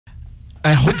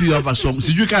I hope you have a song.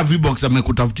 Sijui kama Vbox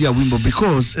amekutafutia wimbo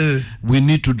because we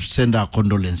need to send our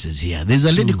condolences here. There's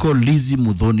a lady called Lizzie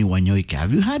Muthoni Wanyoike.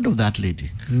 Have you heard of that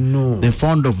lady? No. The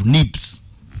founder of Nibs.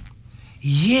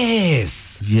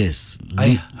 Yes. Yes.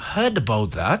 I heard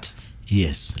about that.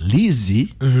 Yes.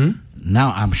 Lizzie,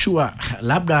 now I'm sure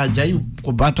labda hajai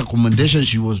kupata commendation.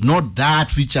 She was not that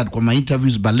featured kwa my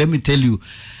interviews, but let me tell you,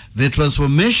 the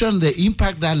transformation, the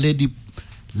impact that lady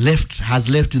has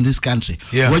left in this country.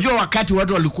 Yeah. Wajua wakati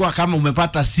watu walikuwa kama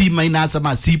umepata C-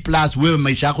 ama C+, wewe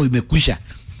maisha yako imekwisha.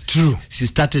 True. She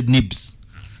started Nibs.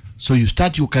 So you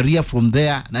start your career from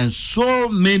there, and so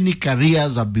many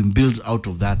careers have been built out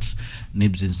of that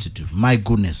Nibs Institute. My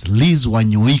goodness, Liz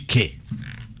Wanyoike.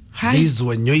 Hi. Liz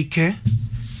Wanyoike,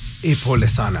 pole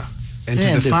sana. And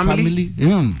to the family,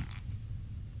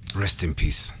 rest in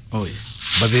peace. Oh yeah.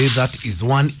 But that is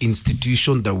one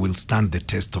institution that will stand the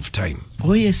test of time.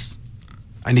 Oh yes.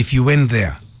 And if you went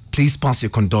there, please pass your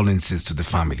condolences to the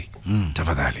family.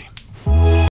 Tafadhali.